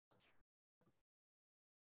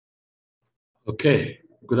Okay,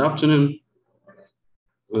 good afternoon,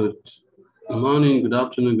 good morning, good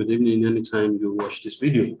afternoon, good evening, anytime you watch this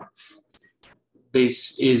video.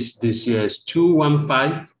 This is this year's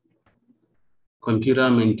 215 computer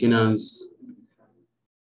maintenance,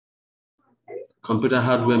 computer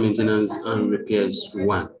hardware maintenance and repairs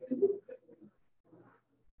 1.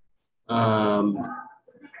 I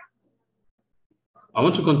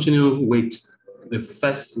want to continue with the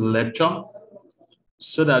first lecture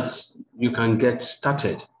so that you can get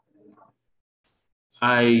started.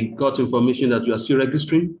 I got information that you are still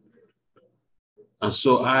registering, and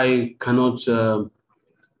so I cannot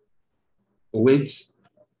wait.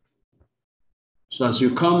 So as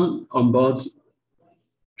you come on board,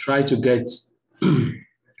 try to get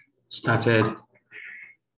started.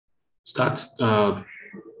 Start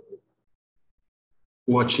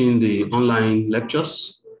watching the online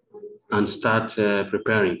lectures and start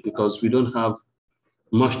preparing, because we don't have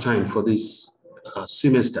much time for this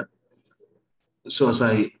semester. So as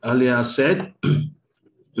I earlier said in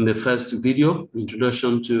the first video,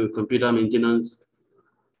 Introduction to Computer Maintenance,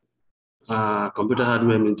 Computer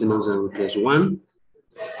Hardware Maintenance and Repairs 1,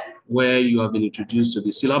 where you have been introduced to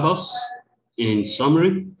the syllabus in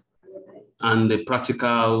summary and the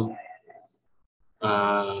practical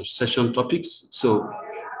session topics. So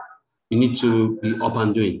you need to be up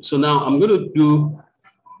and doing. So now I'm going to do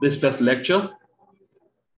this first lecture.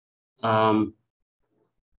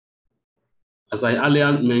 As I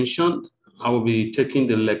earlier mentioned, I will be taking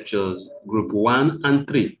the lectures group 1 and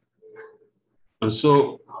 3. And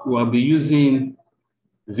so we'll be using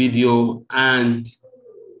video and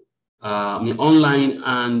online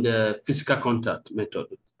and physical contact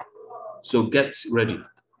method. So get ready.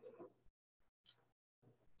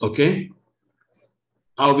 Okay.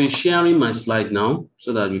 I'll be sharing my slide now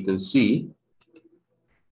so that you can see.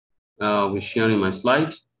 I'll be sharing my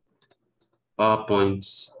slide,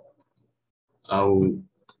 PowerPoint. I will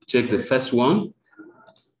take the first one.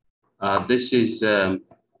 This is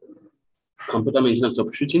computer maintenance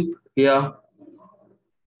troubleshooting. Here,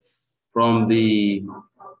 from the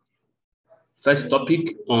first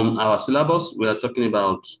topic on our syllabus, we are talking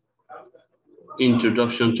about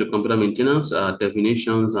introduction to computer maintenance,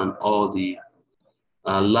 definitions, and all the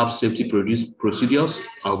lab safety procedures.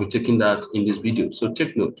 I'll be taking that in this video, so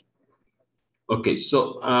take note. Okay,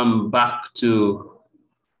 so back to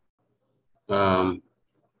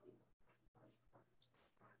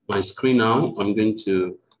my screen now. I'm going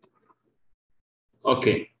to,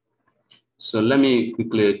 okay. So let me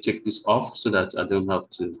quickly take this off so that I don't have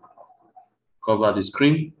to cover the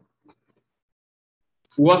screen.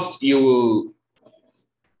 What you will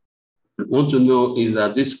want to know is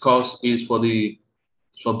that this course is for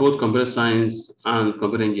both computer science and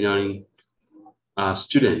computer engineering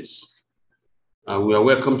students. We are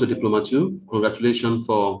welcome to Diploma 2. Congratulations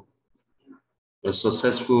for a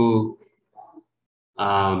successful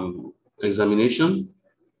examination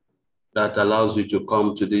that allows you to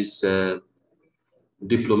come to this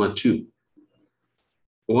Diploma 2.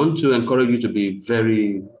 I want to encourage you to be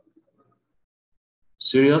very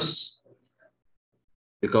serious,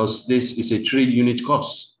 because this is a 3-unit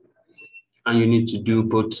course and you need to do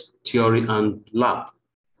both theory and lab.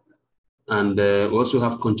 And we also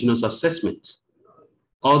have continuous assessment.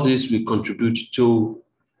 All this will contribute to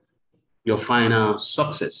your final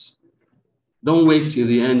success. Don't wait till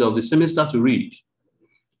the end of the semester to read.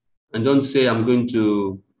 And don't say, I'm going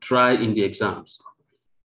to try in the exams.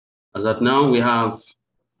 As at now, we have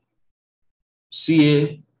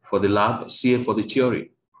CA for the lab, CA for the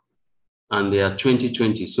theory. And they are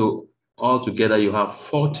 2020. So altogether, you have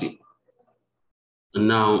 40. And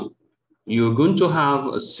now you're going to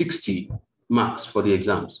have 60 marks for the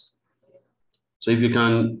exams. So if you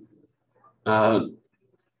can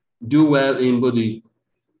do well in both the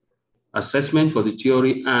assessment for the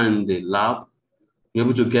theory and the lab, you're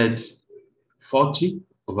able to get 40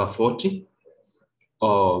 over 40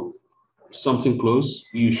 or something close.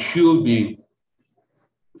 You should be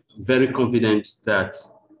very confident that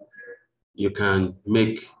you can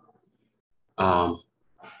make A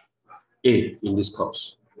in this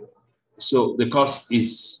course. So the course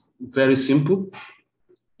is very simple.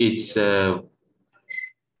 It's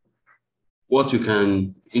what you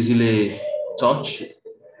can easily touch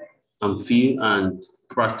and feel and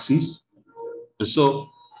practice. And so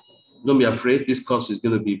don't be afraid. This course is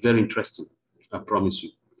going to be very interesting, I promise you.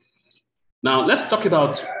 Now, let's talk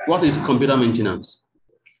about what is computer maintenance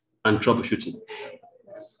and troubleshooting.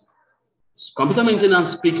 Computer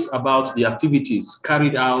maintenance speaks about the activities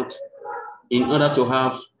carried out in order to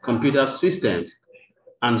have computer systems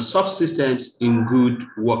and subsystems in good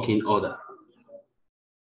working order.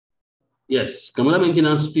 Yes, computer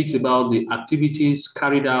maintenance speaks about the activities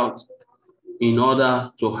carried out in order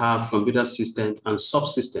to have computer systems and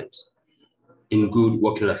subsystems in good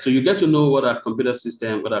working order. So you get to know what are computer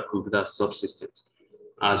systems, what are computer subsystems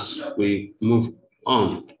as we move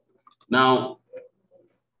on. Now,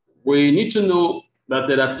 we need to know that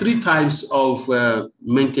there are three types of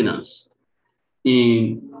maintenance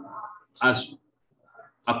as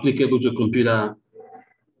applicable to computer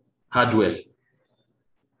hardware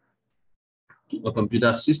or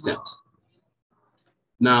computer systems.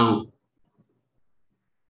 Now,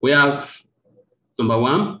 we have number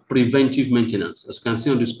one, preventive maintenance. As you can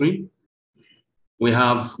see on the screen, we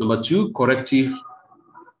have number two, corrective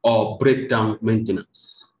or breakdown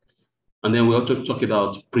maintenance. And then we also talk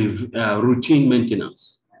about routine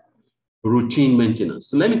maintenance. Routine maintenance.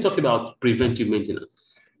 So let me talk about preventive maintenance.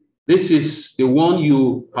 This is the one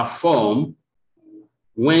you perform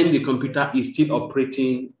when the computer is still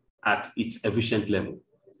operating at its efficient level.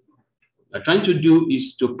 What I'm trying to do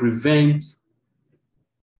is to prevent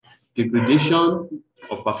degradation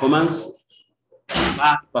of performance,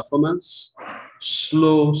 bad performance,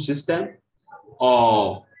 slow system,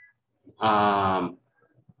 or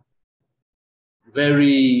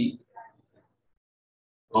very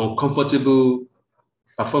uncomfortable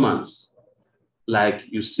performance. Like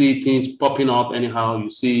you see things popping up anyhow,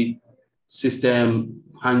 you see system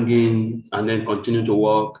hanging and then continue to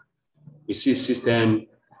work. You see system,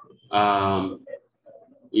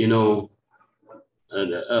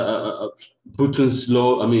 booting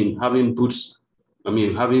slow.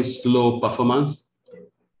 Having slow performance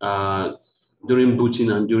during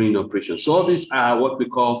booting and during operation. So all these are what we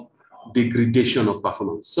call degradation of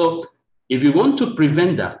performance. So if you want to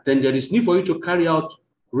prevent that, then there is need for you to carry out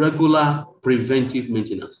regular preventive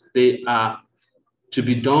maintenance. They are to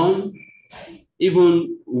be done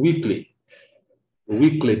even weekly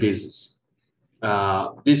basis.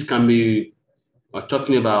 This can be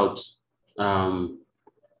talking about,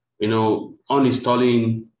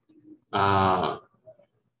 uninstalling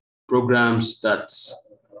programs that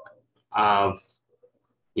have,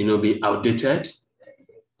 been outdated.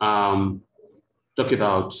 Talk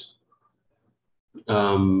about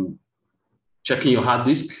checking your hard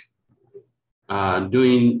disk,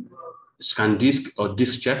 doing scan disk or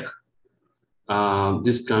disk check.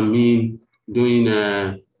 This can mean doing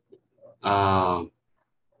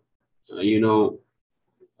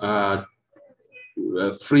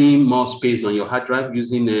freeing more space on your hard drive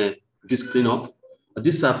using a disk cleanup.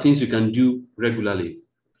 These are things you can do regularly,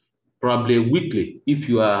 probably weekly, if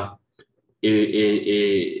you are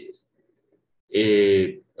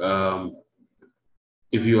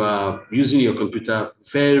if you are using your computer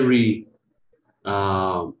very,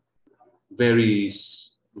 very,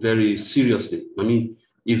 very seriously. I mean,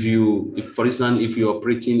 for instance, if you're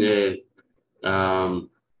operating a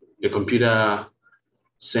computer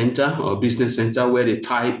center or business center where they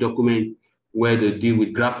type document, where they deal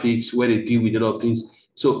with graphics, where they deal with a lot of things.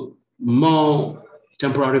 So more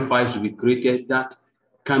temporary files will be created that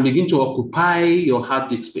can begin to occupy your hard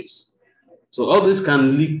disk space. So all this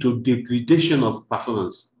can lead to degradation of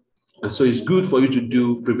performance. And so it's good for you to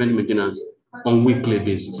do preventive maintenance on weekly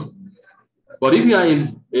basis. But if you are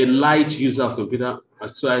a light user of computer,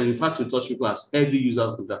 so I refer to touch people as heavy user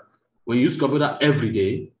of computer. When you use computer every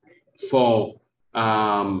day for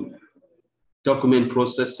document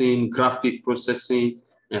processing, graphic processing,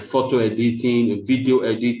 and photo editing, and video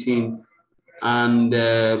editing, and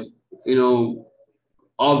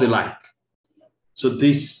all the like. So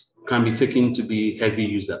this can be taken to be heavy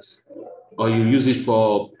users, or you use it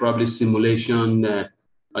for probably simulation,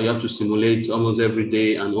 or you have to simulate almost every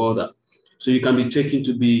day and all that. So you can be taken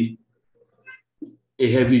to be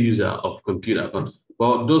a heavy user of computer.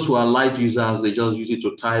 But those who are light users, they just use it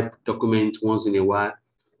to type document once in a while,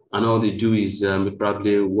 and all they do is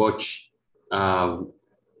probably watch, videos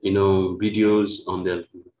on the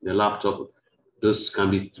laptop. Those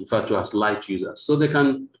can be referred to as light users. So they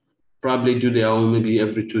can probably do their own maybe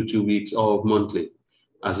every two weeks or monthly,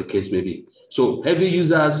 as the case may be. So heavy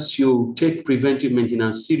users should take preventive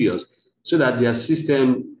maintenance serious so that their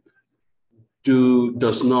system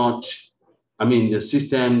the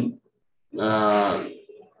system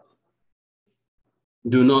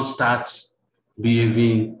do not start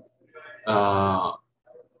behaving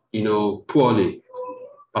poorly,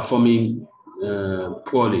 performing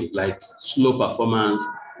poorly, like slow performance,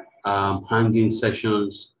 hanging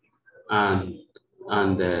sessions, and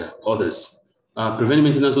others. Preventive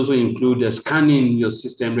maintenance also include scanning your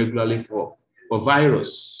system regularly for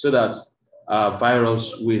virus, so that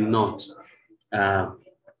virus will not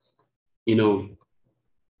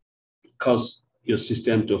cause your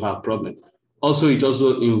system to have problem. Also, it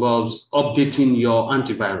also involves updating your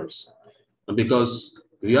antivirus, because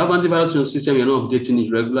if you have antivirus in your system, you're not updating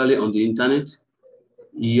it regularly on the internet,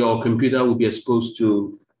 your computer will be exposed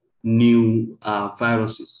to new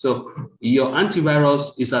viruses. So your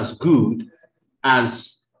antivirus is as good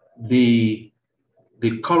as the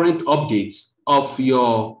current updates of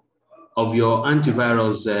your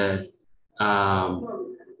antivirus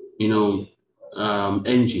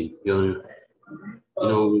engine.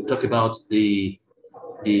 We talk about the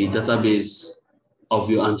database of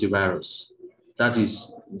your antivirus. That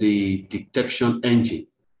is the detection engine.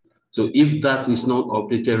 So if that is not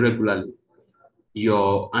updated regularly,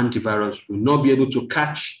 your antivirus will not be able to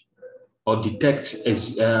catch or detect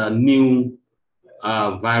new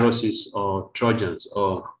viruses or trojans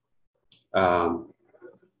or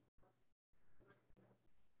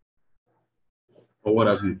what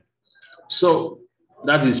have you. So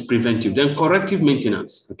that is preventive. Then corrective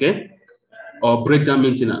maintenance, okay, or breakdown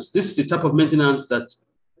maintenance. This is the type of maintenance that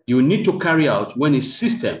you need to carry out when a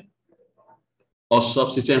system or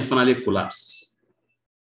subsystem finally collapses.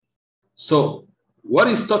 So what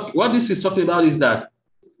this is talking about is that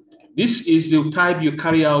this is the type you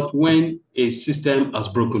carry out when a system has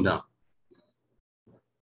broken down.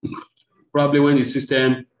 Probably when the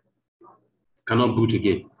system cannot boot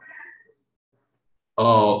again,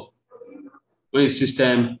 or when the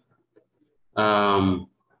system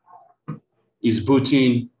is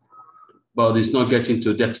booting, but it's not getting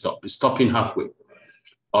to desktop, it's stopping halfway,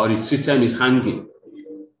 or the system is hanging,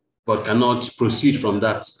 but cannot proceed from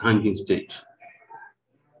that hanging stage.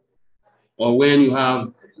 Or when you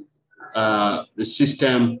have the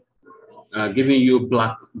system giving you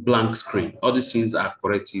blank screen. All these things are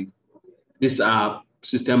corrective. These are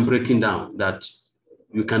system breaking down that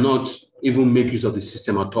you cannot even make use of the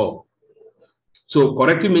system at all. So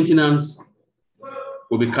corrective maintenance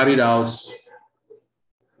will be carried out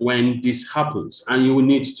when this happens, and you will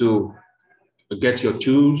need to get your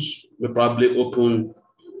tools. You'll probably open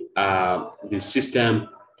the system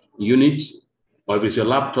unit, or if it's your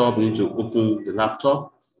laptop, you need to open the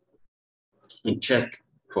laptop and check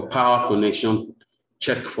for power connection,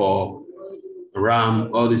 check for RAM,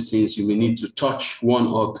 all these things. You may need to touch one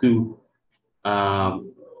or two hardware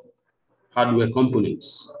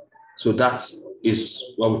components. So that is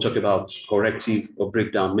what we talk about corrective or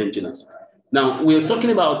breakdown maintenance. Now, we're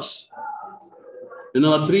talking about the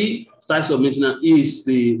number 3 types of maintenance is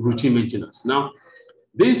the routine maintenance. Now,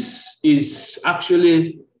 this is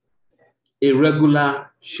actually a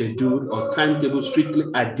regular schedule or timetable strictly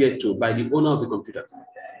adhered to by the owner of the computer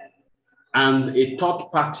and a third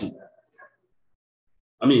party.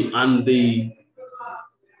 And the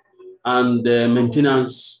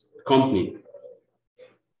maintenance company.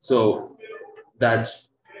 So that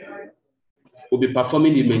will be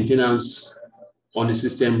performing the maintenance on the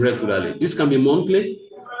system regularly. This can be monthly,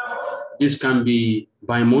 this can be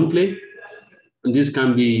bi-monthly, and this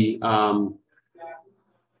can be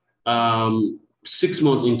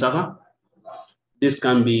 6-month interval. This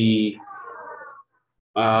can be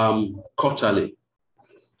quarterly.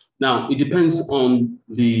 Now, it depends on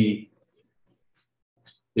the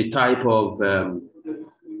type of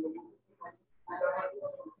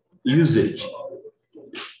usage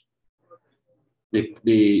the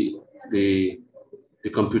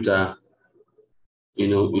computer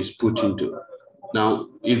is put into. Now,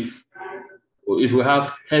 if we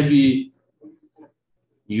have heavy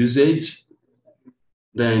usage,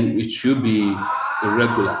 then it should be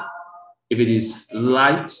irregular. If it is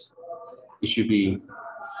light, it should be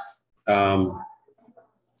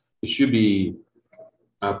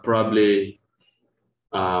probably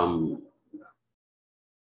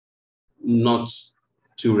not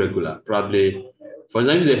too regular. Probably, for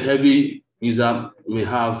example, the heavy user may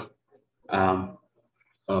have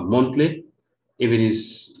monthly. If it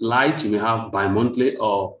is light, you may have bi-monthly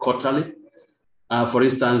or quarterly. For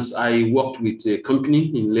instance, I worked with a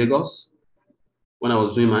company in Lagos when I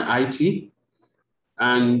was doing my IT,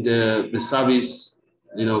 and the service,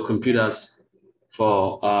 computers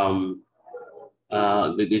for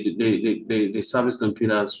the service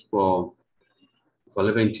computers for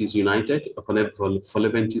Leventis United, for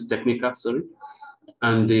Leventis Technica, sorry,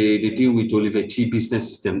 and they deal with Olivetti business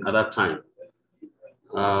system at that time.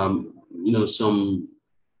 Some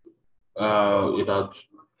about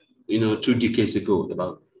 2 decades ago,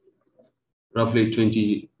 about roughly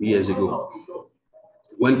 20 years ago,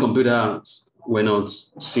 when computers were not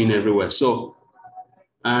seen everywhere. So,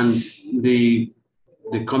 and the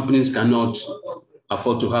companies cannot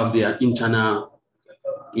afford to have their internal,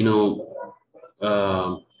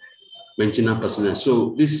 maintenance personnel.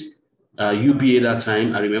 So this UBA that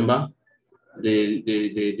time, I remember,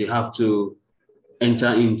 they have to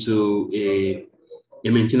enter into a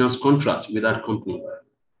maintenance contract with that company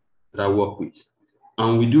that I work with.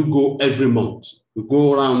 And we do go every month. We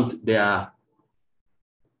go around their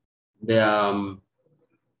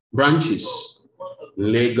branches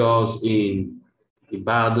in Lagos, in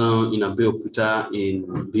Ibadan, in Abeokuta,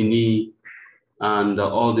 in Benin, and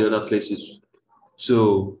all the other places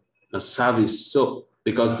to service. So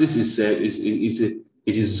because this is it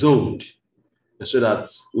is zoned, so that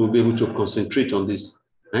we'll be able to concentrate on this.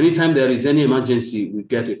 Anytime there is any emergency, we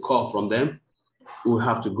get a call from them, we'll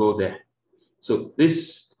have to go there. So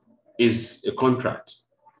this is a contract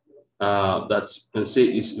that can say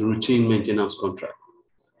is a routine maintenance contract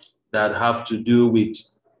that have to do with,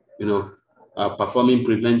 performing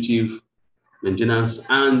preventive maintenance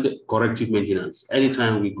and corrective maintenance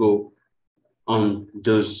anytime we go on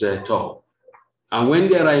those tour. And when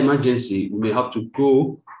there are emergency, we may have to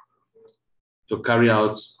go to carry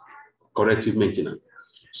out corrective maintenance.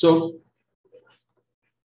 So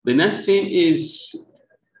the next thing is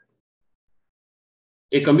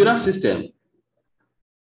a computer system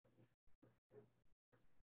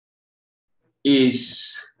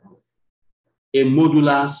is a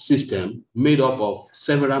modular system made up of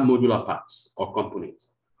several modular parts or components.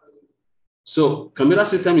 So computer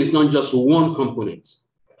system is not just one component.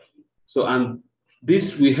 So, and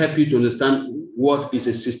this will help you to understand what is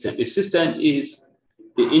a system. A system is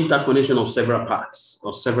the interconnection of several parts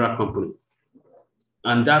or several components.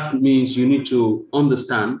 And that means you need to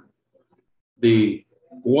understand the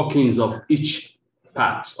workings of each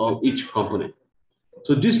part or each component.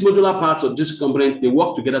 So these modular parts of this component, they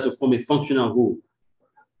work together to form a functional whole.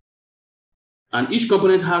 And each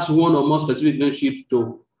component has one or more specific relationships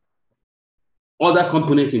to other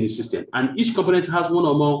components in the system. And each component has one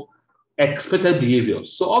or more expected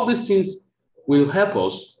behaviors. So all these things will help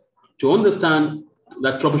us to understand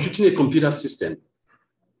that troubleshooting a computer system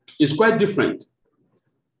is quite different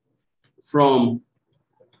from,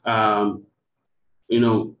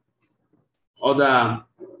 other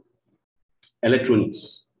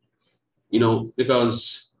electronics,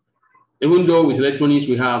 because even though with electronics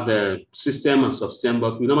we have a system and subsystem,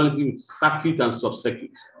 but we normally deal with circuit and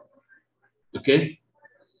sub-circuit. Okay?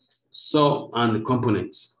 So, and the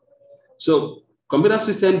components. So, computer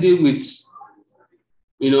system deal with,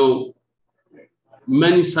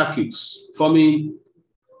 many circuits forming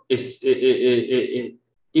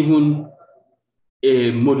even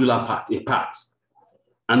a modular part, a part.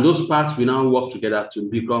 And those parts will now work together to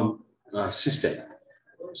become a system.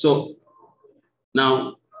 So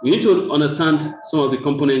now we need to understand some of the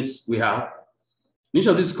components we have. Each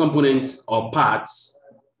of these components or parts,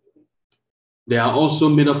 they are also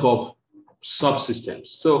made up of subsystems.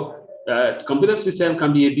 So computer system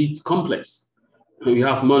can be a bit complex. You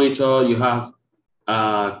have monitor, you have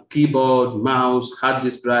keyboard, mouse, hard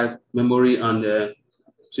disk drive, memory, and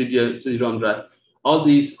CD-ROM drive. All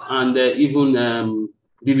these, and even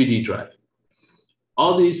DVD drive.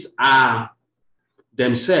 All these are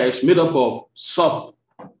themselves made up of sub-circuits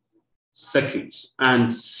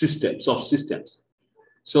and systems, subsystems.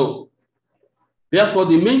 So, therefore,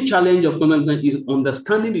 the main challenge of computer is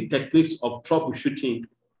understanding the techniques of troubleshooting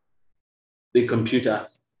the computer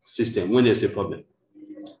system when there's a problem.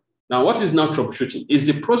 Now, what is now troubleshooting? It's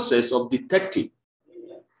the process of detecting,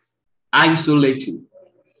 isolating,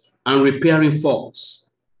 and repairing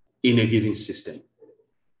faults in a given system.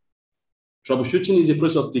 Troubleshooting is a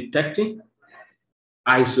process of detecting,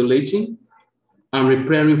 isolating, and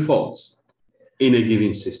repairing faults in a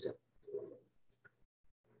given system.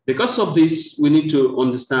 Because of this, we need to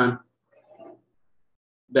understand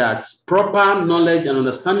that proper knowledge and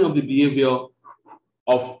understanding of the behavior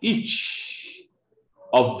of each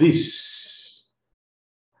of these,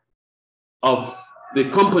 of the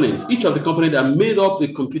component, each of the components that made up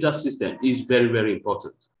the computer system is very, very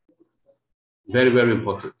important. Very, very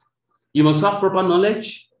important. You must have proper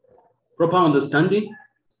knowledge, proper understanding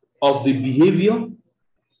of the behavior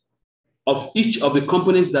of each of the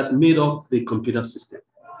components that made up the computer system.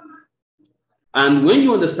 And when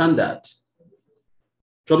you understand that,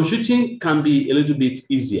 troubleshooting can be a little bit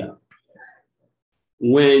easier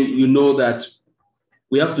when you know that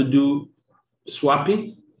we have to do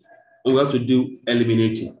swapping and we have to do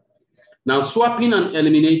eliminating. Now, swapping and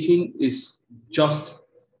eliminating is just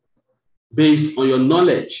based on your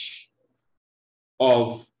knowledge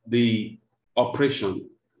of the operation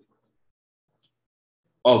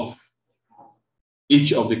of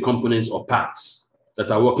each of the components or parts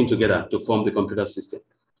that are working together to form the computer system.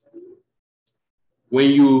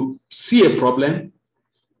 When you see a problem,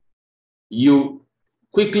 you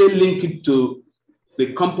quickly link it to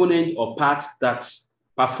the component or part that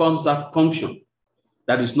performs that function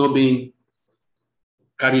that is not being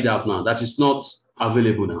carried out now, that is not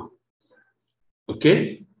available now.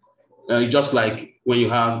 Okay? Just like when you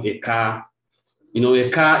have a car, a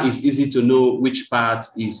car is easy to know which part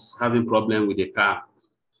is having problem with the car.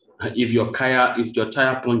 If your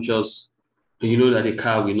tire punctures, you know that the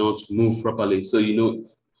car will not move properly, so you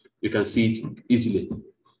can see it easily.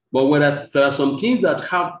 But there are some things that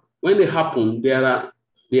when they happen, they are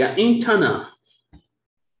internal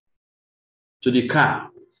to the car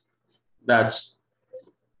that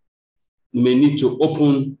you may need to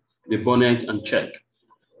open the bonnet and check.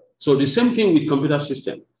 So the same thing with computer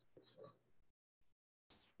system.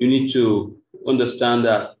 You need to understand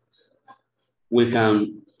that we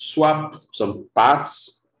can swap some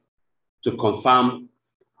parts to confirm,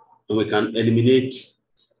 and we can eliminate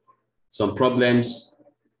some problems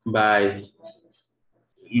by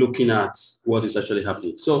looking at what is actually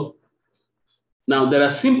happening. So now there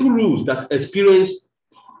are simple rules that experienced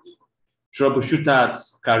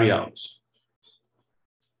troubleshooters carry out.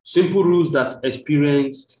 Simple rules that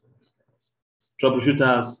experienced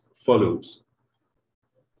troubleshooters follows.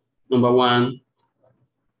 Number one,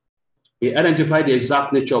 they identify the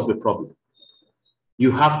exact nature of the problem.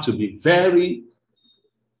 You have to be very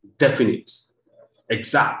definite,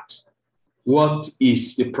 exact. What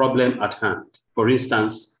is the problem at hand? For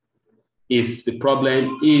instance, if the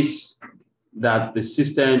problem is that the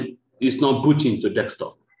system is not booting to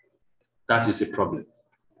desktop, that is a problem.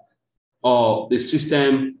 Or the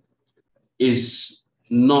system is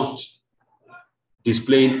not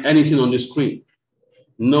displaying anything on the screen,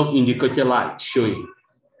 no indicator light showing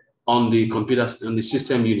on the computer, on the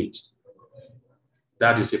system unit.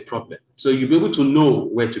 That is a problem. So you'll be able to know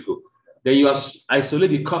where to go. Then you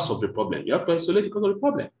isolate the cause of the problem. You have to isolate the cause of the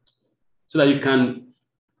problem so that you can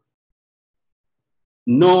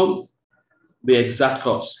know the exact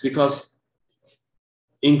cause. Because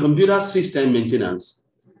in computer system maintenance,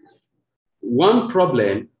 one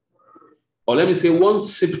problem, or let me say one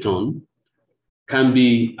symptom, can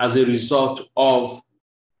be as a result of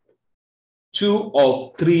 2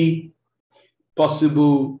 or 3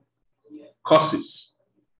 possible causes.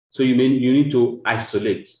 So you need to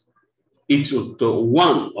isolate it to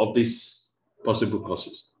one of these possible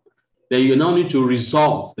causes. Then you now need to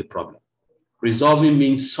resolve the problem. Resolving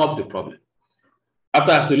means solve the problem.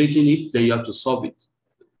 After isolating it, then you have to solve it.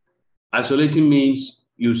 Isolating means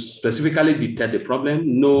you specifically detect the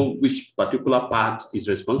problem, know which particular part is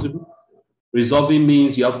responsible. Resolving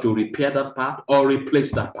means you have to repair that part or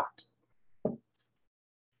replace that part.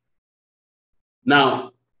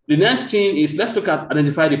 Now, the next thing is, let's look at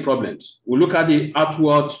identify the problems. We'll look at the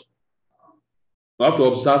outward, we have to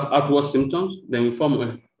observe outward symptoms, then we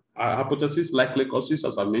form a hypothesis, likely causes,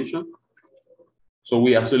 as I mentioned. So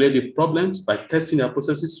we isolate the problems by testing the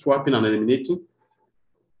hypothesis, swapping and eliminating,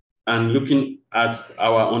 and looking at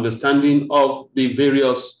our understanding of the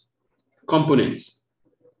various components,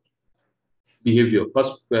 behavior,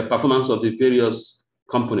 performance of the various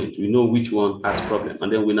components. We know which one has problems,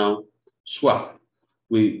 and then we now swap.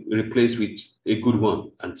 We replace with a good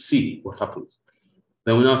one and see what happens.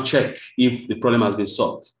 Then we now check if the problem has been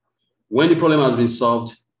solved. When the problem has been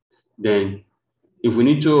solved, then if we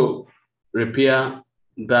need to repair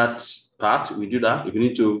that part, we do that. If we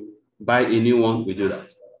need to buy a new one, we do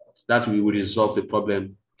that. That we will resolve the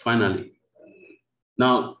problem finally.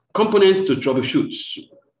 Now, components to troubleshoot.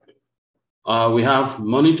 We have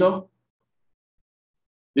monitor.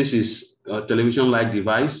 This is a television-like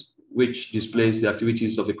device which displays the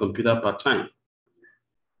activities of the computer per time.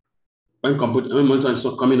 When monitor is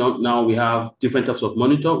coming on, now we have different types of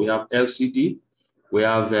monitor. We have LCD, we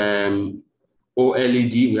have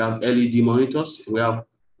OLED, we have LED monitors, we have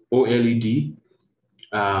OLED,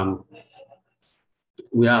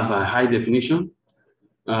 we have a high definition,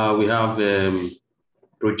 we have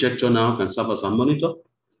projector now can serve as a monitor,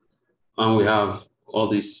 and we have all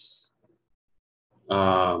these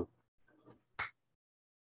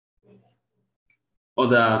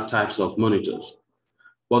other types of monitors.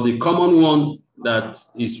 But the common one that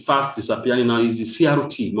is fast disappearing now is the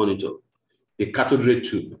CRT monitor, the cathode ray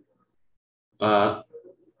tube. Now,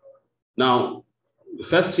 the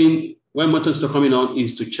first thing when monitors are coming on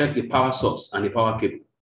is to check the power source and the power cable.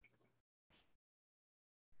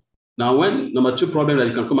 Now, when number 2 problem that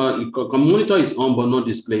you can come out, the monitor is on but not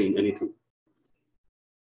displaying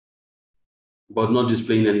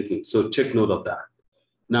anything. So check note of that.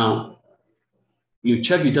 Now, you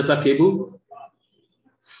check the data cable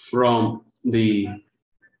from the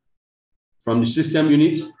system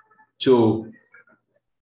unit to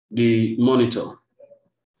the monitor.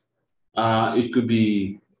 It could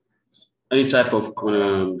be any type of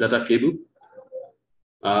data cable.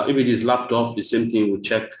 If it is laptop, the same thing, we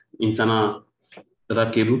check internal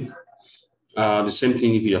data cable. The same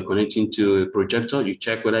thing if you are connecting to a projector, you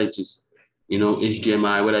check whether it is,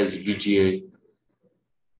 HDMI, whether it's VGA,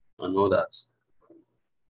 and all that,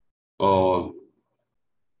 or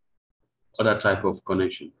other type of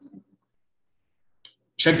connection.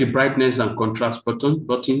 Check the brightness and contrast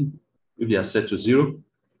button if they are set to 0.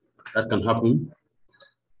 That can happen.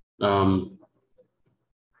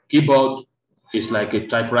 Keyboard is like a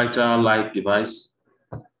typewriter-like device.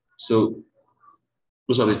 So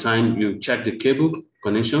most of the time you check the cable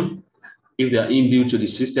connection. If they are inbuilt to the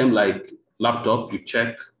system, like laptop, you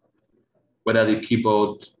check whether the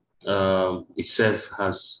keyboard itself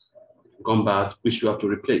has gone bad, which you have to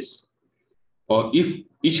replace. Or if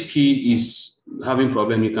each key is having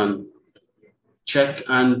problem, you can check,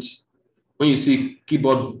 and when you see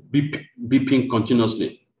keyboard beeping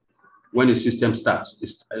continuously, when the system starts,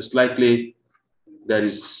 it's likely there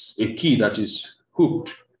is a key that is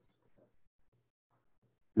hooked,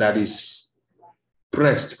 that is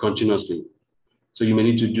pressed continuously. So you may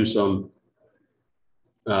need to do some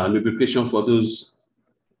lubrication for those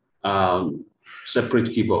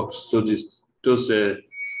separate keyboards. So those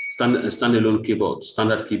standalone keyboards,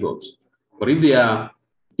 standard keyboards. But if they are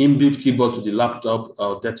inbuilt keyboard to the laptop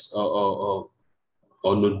or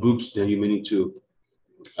notebooks, then you may need to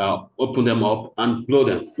open them up and blow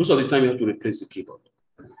them. Most of the time, you have to replace the keyboard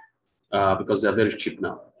because they're very cheap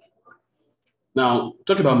now. Now,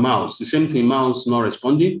 talk about mouse. The same thing, mouse not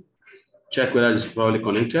responding. Check whether it's properly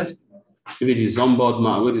connected. If it is onboard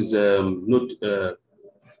mouse, if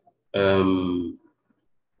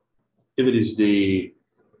it is the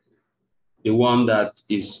one that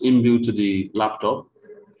is inbuilt to the laptop,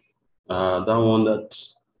 that one that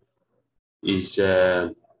is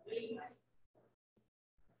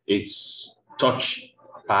it's touch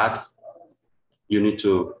pad, you need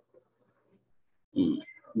to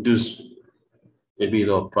do a bit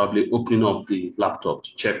of probably opening up the laptop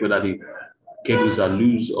to check whether the cables are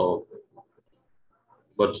loose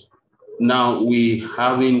but now we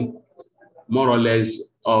having more or less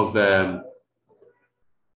of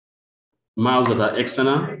mouse that are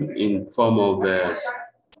external in form of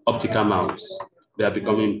optical mouse. They are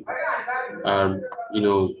becoming,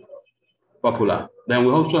 popular. Then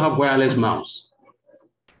we also have wireless mouse.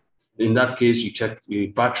 In that case, you check the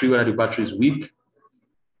battery, whether the battery is weak.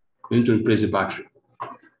 We need to replace the battery.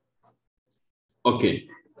 Okay,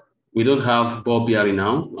 we don't have ball bearing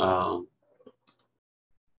now.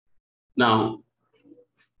 Now,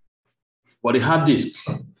 for the hard disk,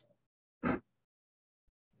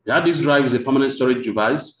 the hard disk drive is a permanent storage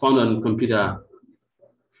device found on computer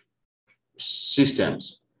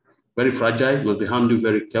systems. Very fragile, must be handled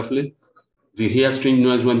very carefully. If you hear strange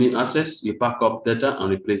noise when being accessed, you back up data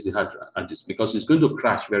and replace the hard disk because it's going to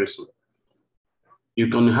crash very soon. You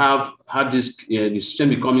can have hard disk, the system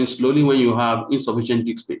becoming slowly when you have insufficient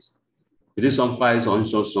disk space. It is some files or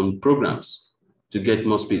install some programs to get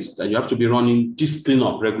more space. That you have to be running disk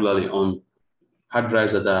cleanup regularly on hard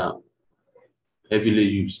drives that are heavily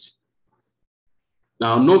used.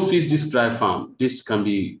 Now, no fixed disk drive found. This can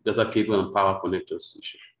be data cable and power connectors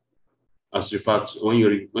issue. As referred to when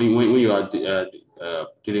you are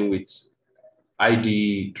dealing with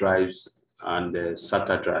ID drives and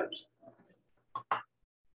SATA drives.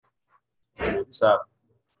 These are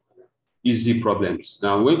easy problems.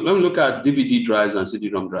 Now, when we look at DVD drives and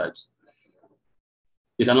CD-ROM drives,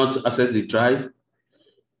 you cannot access the drive.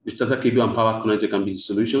 The data cable and power connector can be the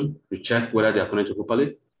solution. We check whether they are connected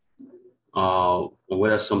properly or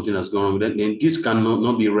whether something has gone wrong with them. Then this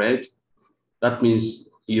cannot be read. That means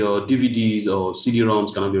your DVDs or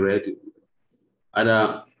CD-ROMs cannot be read.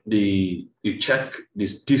 Either you check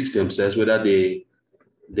these discs themselves, whether they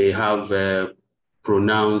have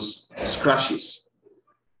pronounced scratches.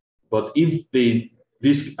 But if the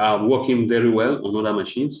discs are working very well on other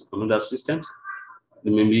machines, on other systems,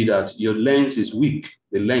 it may be that your lens is weak.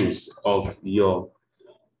 The lens of your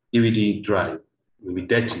DVD drive will be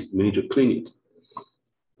dirty. We need to clean it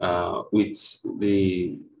with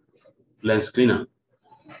the lens cleaner.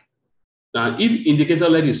 Now, if indicator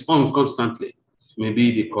LED is on constantly,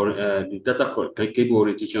 maybe the data cable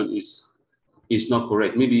orientation is not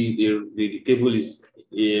correct. Maybe the cable is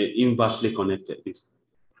inversely connected.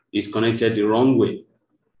 It's connected the wrong way.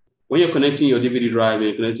 When you're connecting your DVD drive and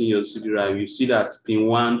you're connecting your CD drive, you see that pin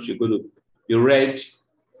 1 should go to the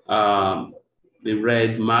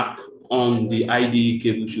red mark on the ID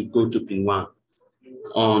cable should go to pin 1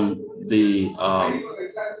 on the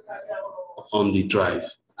drive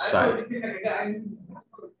side.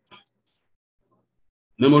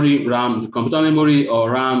 Memory, RAM, the computer memory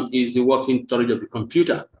or RAM is the working storage of the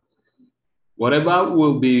computer. Whatever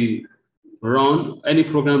will be run, any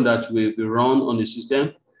program that will be run on the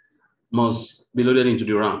system must be loaded into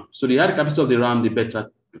the RAM. So the higher capacity of the RAM, the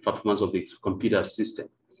better the performance of the computer system.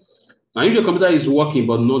 Now, if your computer is working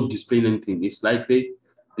but not displaying anything, it's likely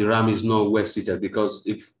the RAM is not well seated, because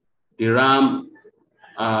if the RAM,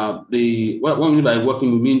 what we mean by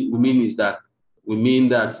working, we mean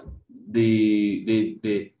that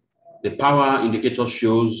the power indicator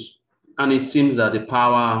shows, and it seems that the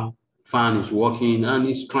power fan is working and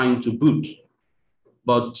it's trying to boot.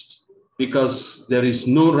 But because there is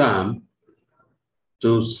no RAM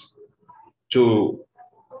to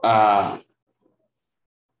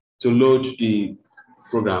load the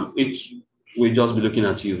program, it will just be looking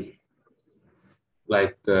at you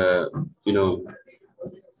like, let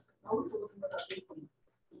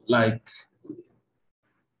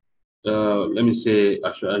me say,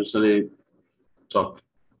 actually talk.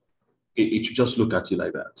 It should just look at you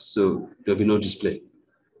like that. So there'll be no display.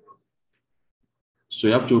 So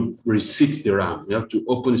you have to reset the RAM. You have to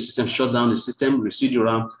open the system, shut down the system, reset the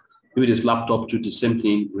RAM. Maybe this laptop to the same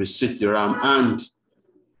thing, reset the RAM, and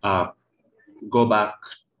go back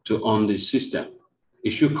to on the system.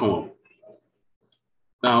 It should come up.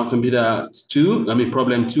 Now,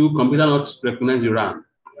 problem two, computer not recognize the RAM.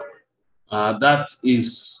 That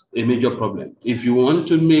is a major problem. If you want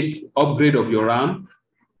to make upgrade of your RAM,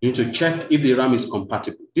 you need to check if the RAM is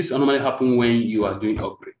compatible. This normally happens when you are doing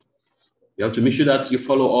upgrade. You have to make sure that you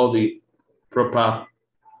follow all the proper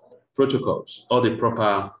protocols, all the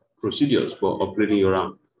proper procedures for upgrading your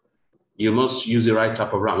RAM. You must use the right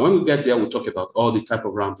type of RAM. When we get there, we'll talk about all the type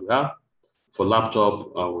of RAMs we have. For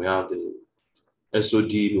laptop, we have the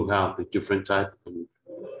SOD, we have the different type.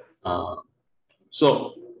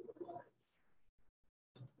 So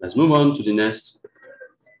let's move on to the next.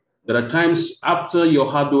 There are times after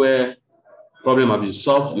your hardware problem has been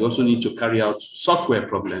solved, you also need to carry out software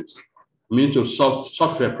problems. We need to solve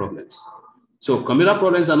software problems. So computer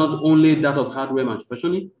problems are not only that of hardware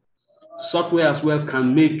malfunctioning, software as well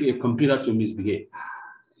can make a computer to misbehave.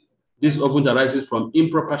 This often arises from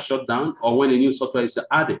improper shutdown or when a new software is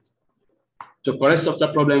added. To correct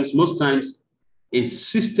software problems, most times a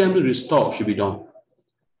system restore should be done,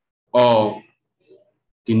 or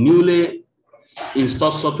the newly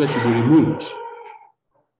installed software should be removed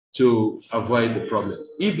to avoid the problem.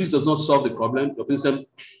 If this does not solve the problem, the system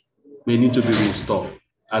may need to be reinstalled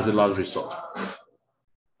as a last resort.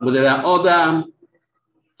 But there are other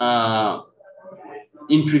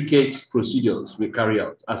intricate procedures we carry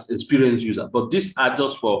out as experienced user, but these are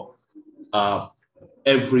just for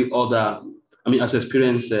every other, as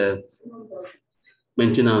experienced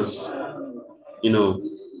maintenance,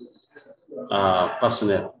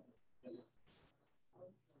 personnel.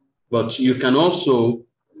 But you can also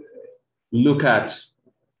look at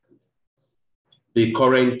the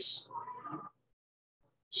current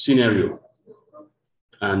scenario,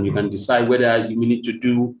 and you can decide whether you need to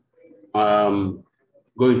do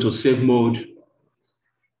go into save mode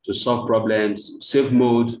to solve problems, save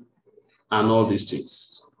mode, and all these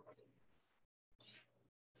things.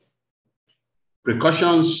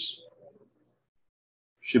 Precautions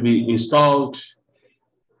should be installed.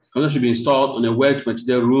 Should be installed on a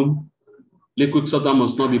well-ventilated room. Liquid soda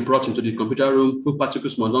must not be brought into the computer room. Food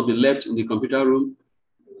particles must not be left in the computer room.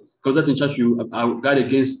 Contact in charge you guard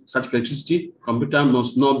against static electricity. Computer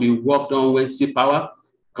must not be worked on when still power.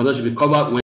 Computer should be covered when